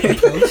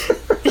post?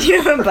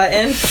 You have a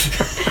button.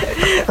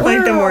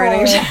 Like the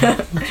morning show.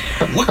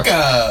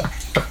 Waka!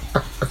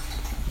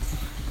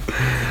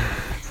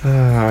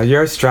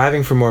 You're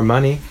striving for more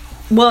money.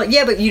 Well,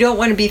 yeah, but you don't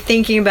want to be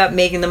thinking about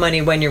making the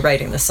money when you're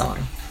writing the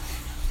song.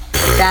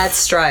 That's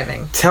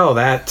striving. Tell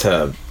that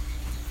to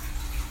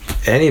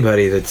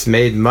anybody that's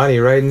made money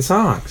writing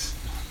songs.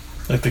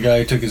 Like the guy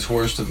who took his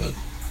horse to the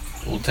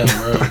Old Town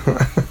Road.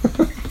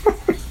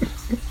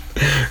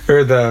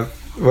 Or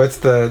what's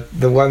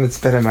the one that's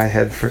been in my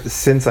head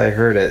since I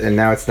heard it, and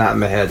now it's not in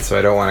my head, so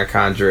I don't want to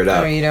conjure it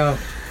up. No, you don't.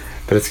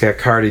 But it's got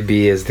Cardi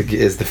B as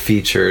the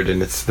featured,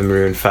 and it's the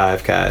Maroon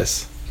 5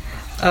 guys.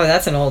 Oh,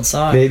 that's an old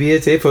song. Maybe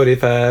it's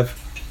 8:45.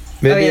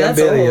 Maybe yeah, I'm that's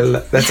barely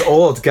old. That's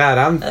old.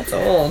 God, That's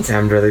old.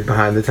 I'm really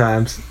behind the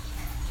times.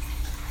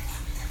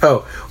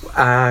 Oh,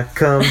 I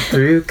come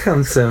through,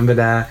 come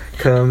somebody, I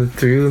come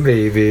through,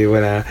 baby.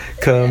 When I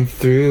come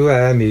through,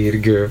 I need a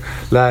girl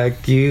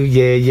like you.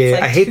 Yeah, yeah.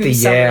 Like I hate 2 the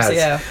summers yeahs.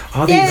 ago.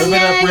 All these, Rub it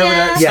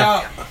up, Yeah.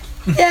 stop.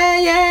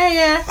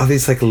 Yeah. all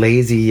these like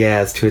lazy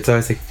yeahs too. It's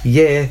always like,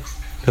 yeah.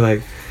 They're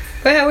like,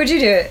 Wait, how would you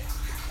do it?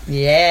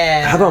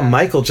 Yeah. how about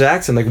Michael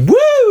Jackson? Like,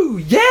 woo,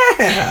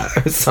 yeah,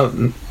 or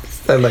something.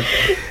 So like,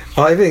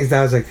 all everything's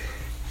now is like,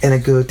 and I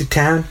go to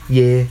town,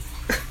 yeah.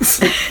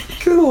 It's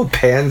like, you little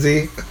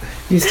pansy.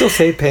 You still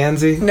say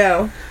pansy?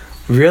 No,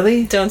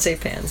 Really? don't say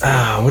pansy.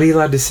 Ah, what are you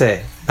allowed to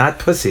say? Not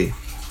pussy.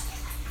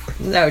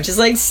 No, just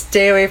like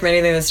stay away from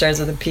anything that starts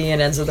with a P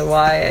and ends with a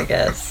Y, I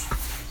guess.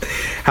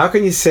 How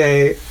can you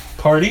say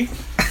Party?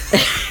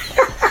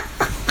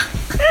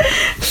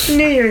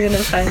 Knew you were gonna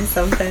find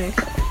something.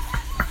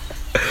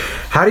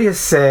 How do you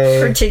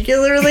say?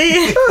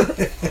 Particularly,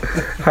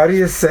 How do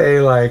you say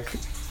like?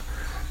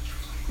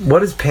 What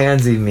does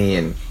pansy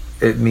mean?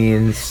 It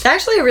means it's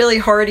actually a really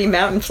hardy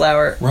mountain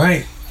flower.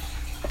 Right.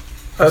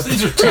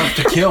 These are tough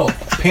to kill.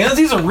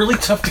 Pansies are really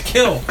tough to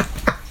kill.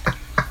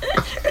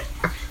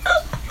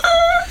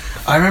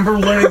 I remember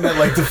learning that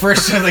like the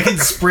first time like in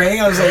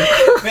spring, I was like,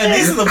 man,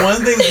 these are the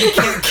one things you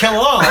can't kill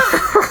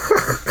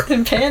off.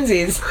 And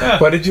pansies.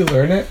 What did you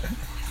learn it?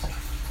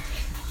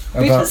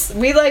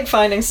 We like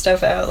finding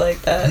stuff out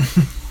like that.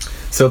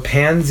 So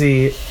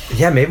pansy,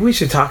 yeah, maybe we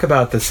should talk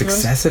about the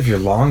success of your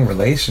long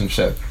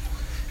relationship.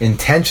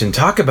 Intention.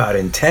 Talk about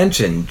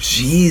intention.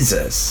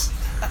 Jesus.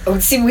 Oh,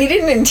 see, we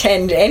didn't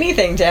intend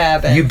anything to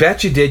happen. You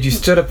bet you did. You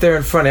stood up there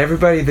in front of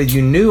everybody that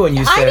you knew and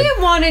you said... I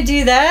didn't want to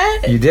do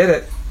that. You did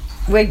it.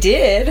 We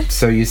did.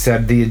 So you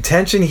said the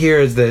intention here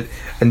is that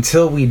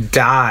until we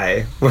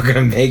die, we're going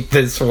to make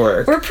this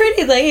work. We're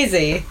pretty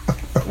lazy.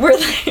 We're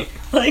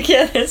like,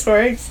 yeah, this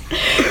works.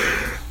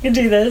 We can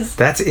do this.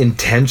 That's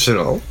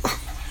intentional.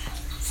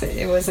 So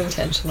it was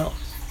intentional.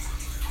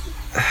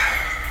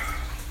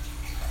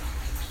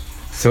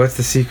 So what's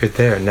the secret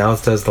there?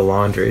 Nels does the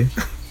laundry.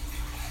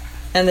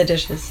 And the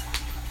dishes.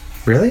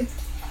 Really?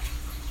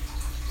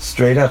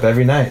 Straight up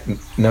every night.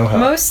 No help.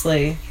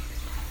 Mostly.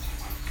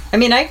 I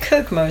mean, I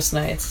cook most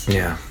nights.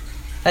 Yeah.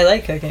 I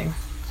like cooking.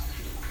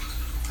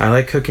 I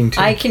like cooking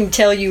too. I can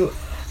tell you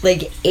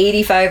like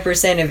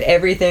 85% of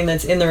everything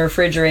that's in the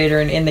refrigerator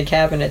and in the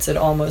cabinets at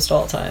almost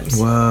all times.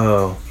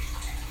 Whoa.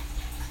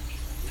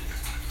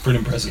 Pretty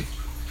impressive.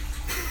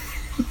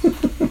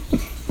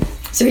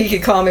 So he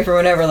could call me for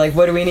whenever, like,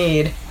 what do we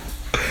need?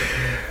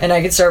 And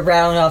I could start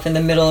rattling off in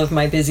the middle of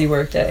my busy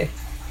work day.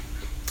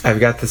 I've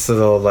got this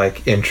little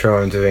like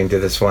intro I'm doing to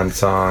this one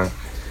song,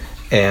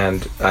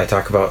 and I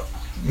talk about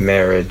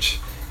marriage,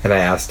 and I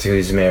asked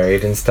who's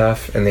married and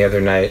stuff. And the other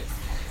night,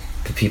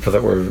 the people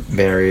that were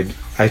married,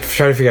 I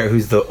tried to figure out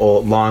who's the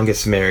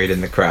longest married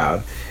in the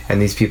crowd, and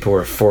these people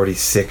were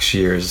 46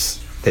 years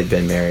they'd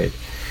been married.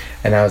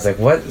 And I was like,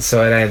 what?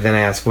 So then I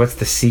asked, what's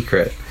the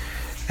secret?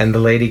 And the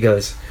lady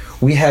goes,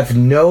 we have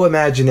no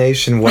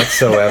imagination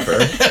whatsoever.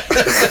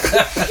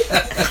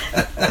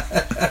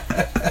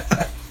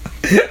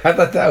 I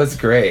thought that was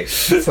great.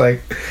 It's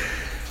like,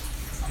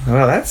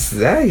 well,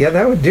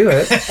 that would do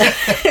it,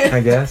 I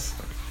guess.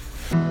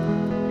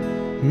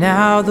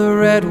 Now the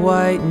red,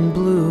 white, and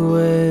blue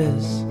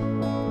is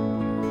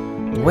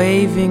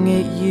waving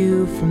at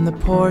you from the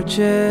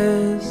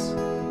porches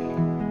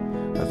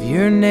of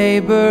your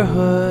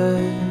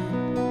neighborhood.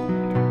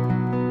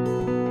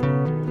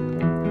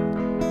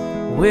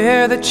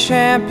 We're the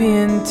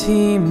champion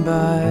team,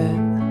 but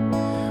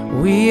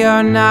we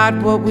are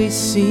not what we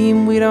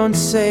seem. We don't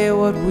say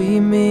what we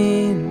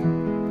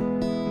mean,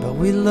 but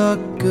we look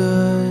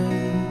good.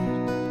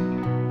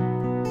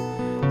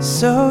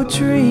 So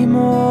dream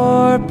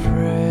or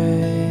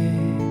pray,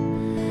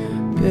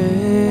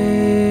 baby.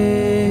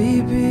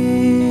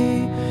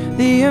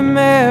 The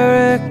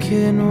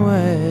American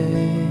way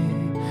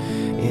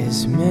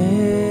is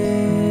maybe.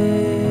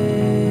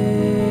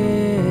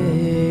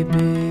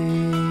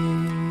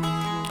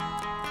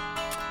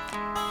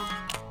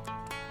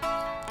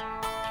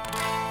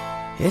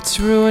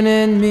 It's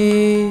ruining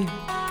me,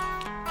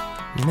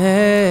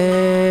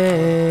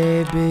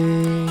 maybe.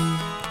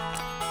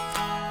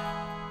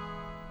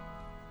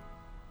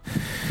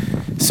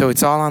 So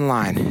it's all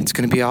online. It's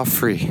going to be all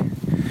free.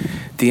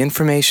 The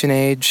Information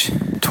Age,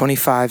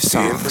 25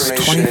 songs.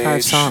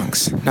 25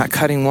 songs. Not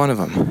cutting one of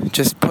them.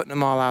 Just putting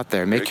them all out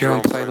there. Make your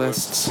own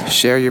playlists.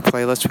 Share your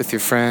playlist with your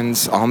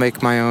friends. I'll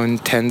make my own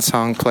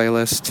 10-song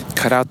playlist.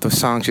 Cut out those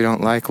songs you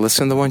don't like.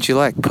 Listen to the ones you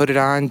like. Put it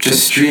on.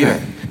 Just stream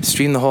it.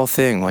 Stream the whole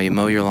thing while you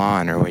mow your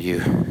lawn or while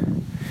you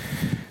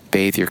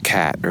bathe your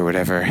cat or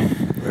whatever.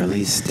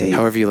 Release date.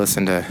 However you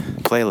listen to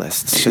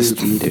playlists. Just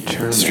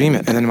stream it.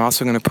 And then I'm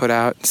also going to put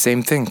out,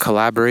 same thing,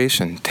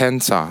 collaboration, 10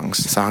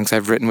 songs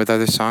I've written with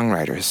other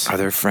songwriters,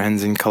 other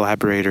friends and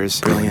collaborators,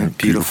 brilliant,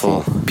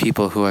 beautiful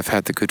people who I've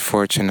had the good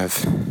fortune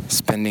of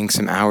spending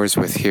some hours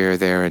with here,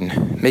 there,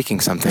 and making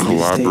something.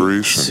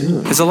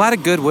 Collaboration. There's a lot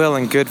of goodwill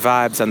and good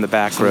vibes on the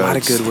back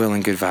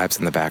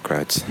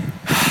roads.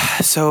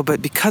 So,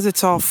 but because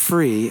it's all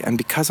free, and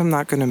because I'm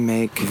not going to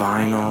make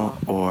vinyl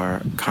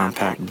or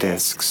compact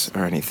discs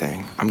or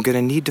anything, I'm going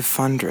to need to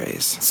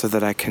fundraise so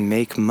that I can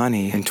make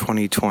money in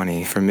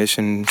 2020 for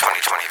Mission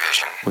 2020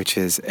 Vision, which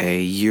is a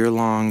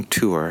year-long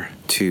tour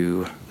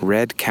to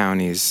red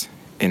counties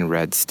in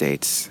red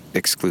states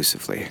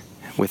exclusively,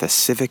 with a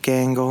civic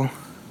angle,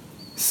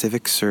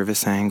 civic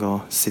service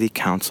angle, city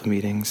council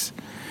meetings,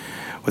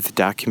 with a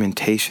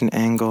documentation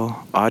angle,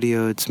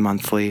 audiodes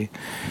monthly,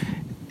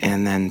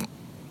 and then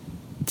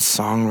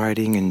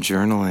songwriting and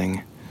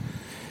journaling,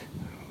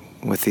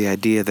 with the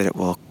idea that it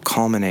will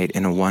culminate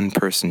in a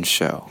one-person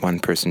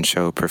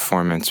show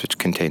performance which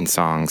contains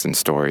songs and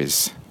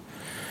stories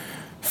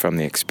from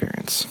the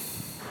experience.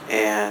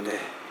 And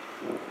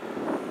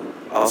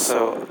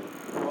also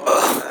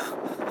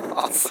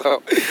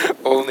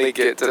only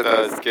get to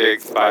those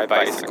gigs by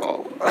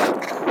bicycle.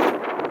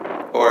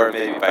 Or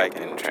maybe bike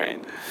and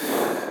train.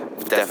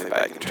 Definitely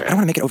bike and train. I don't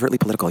want to make it overtly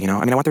political, you know?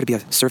 I mean, I want there to be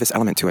a service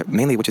element to it,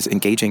 mainly which is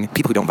engaging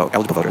people who don't vote,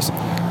 eligible voters.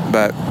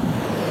 But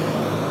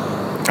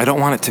I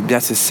don't want it to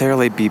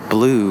necessarily be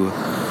blue.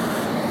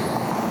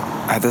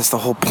 That's the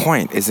whole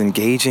point, is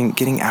engaging,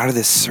 getting out of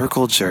this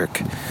circle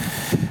jerk.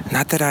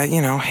 Not that I,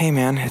 hey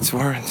man, it's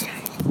where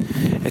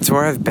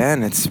I've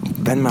been. It's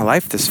been my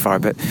life this far,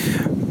 but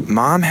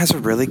Mom has a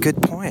really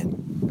good point.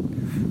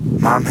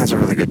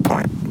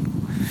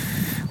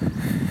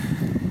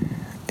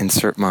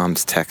 Insert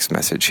Mom's text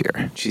message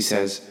here. She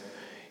says,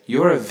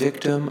 "You're a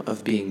victim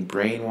of being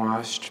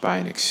brainwashed by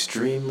an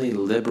extremely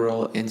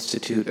liberal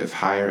institute of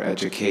higher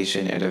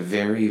education at a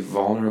very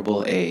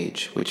vulnerable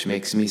age, which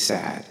makes me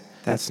sad."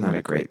 That's not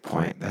a great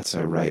point. That's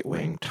a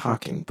right-wing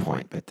talking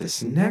point. But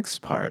this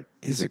next part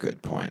is a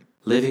good point.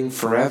 Living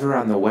forever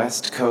on the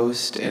West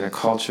Coast in a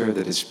culture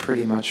that is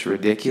pretty much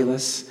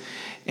ridiculous,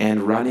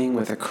 and running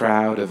with a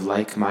crowd of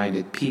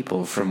like-minded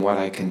people from what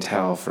I can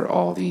tell for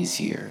all these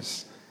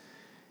years.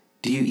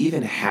 Do you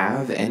even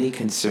have any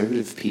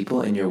conservative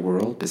people in your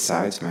world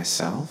besides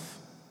myself?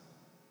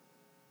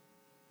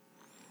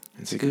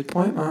 It's a good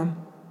point, Mom.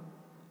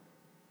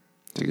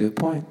 It's a good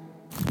point.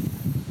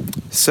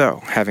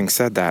 So, having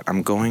said that,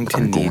 I'm going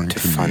to need to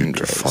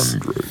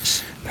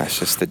fundraise. That's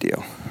just the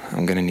deal.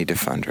 I'm going to need to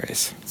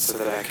fundraise. So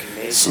that I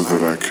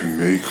can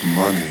make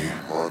money.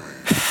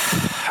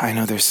 I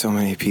know there's so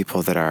many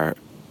people that are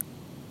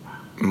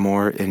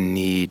more in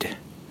need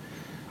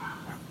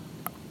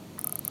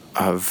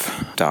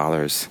of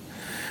dollars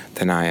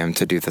than I am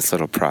to do this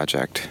little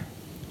project.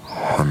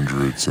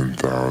 Hundreds and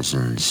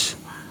thousands.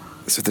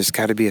 So there's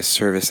got to be a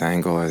service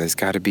angle, or there's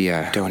got to be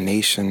a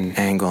donation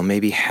angle.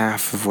 Maybe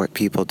half of what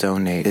people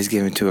donate is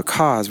given to a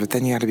cause, but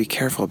then you got to be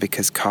careful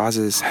because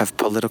causes have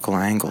political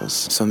angles.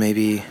 So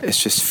maybe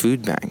it's just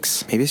food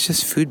banks.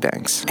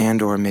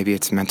 And or maybe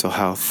it's mental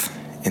health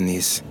in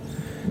these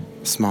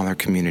smaller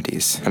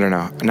communities. I don't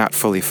know. Not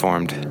fully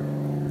formed.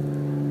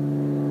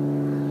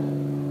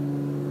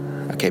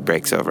 Okay,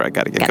 break's over. I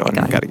gotta get going.